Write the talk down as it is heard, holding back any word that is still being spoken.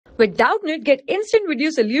With Doubtnut, get instant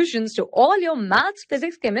video solutions to all your maths,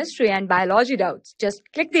 physics, chemistry, and biology doubts. Just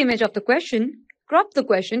click the image of the question, crop the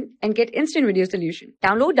question, and get instant video solution.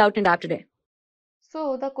 Download Doubtnut app today.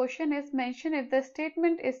 So the question is, mention if the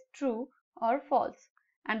statement is true or false.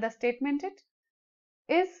 And the statement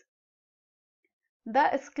is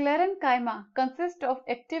the sclerenchyma consists of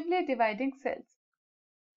actively dividing cells.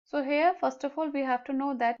 So here first of all we have to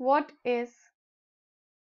know that what is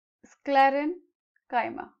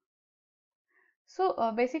sclerenchyma.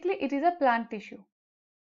 So basically it is a plant tissue.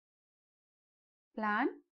 Plant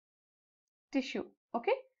tissue,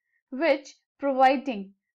 okay, which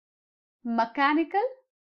providing mechanical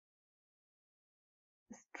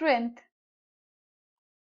strength,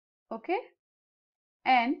 okay,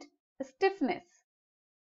 and stiffness.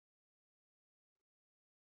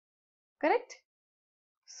 Correct?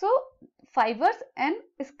 So fibers and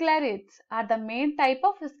sclerates are the main type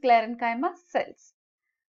of sclerenchyma cells.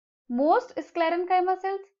 Most sclerenchyma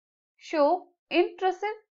cells show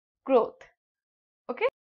intrusive growth. Okay.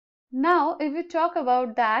 Now if we talk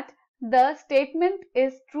about that, the statement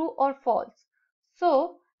is true or false.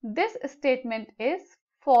 So this statement is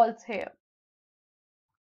false here.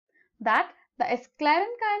 That the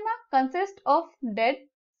sclerenchyma consists of dead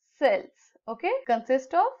cells. Okay,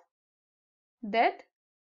 consists of dead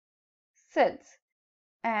cells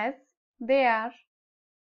as they are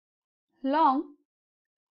long,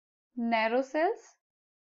 narrow cells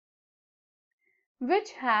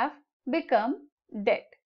which have become dead.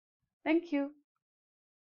 Thank you.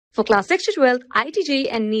 For class 6 to 12, IIT JEE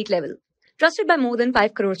and NEET level. Trusted by more than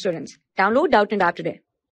 5 crore students. Download Doubtnut app today.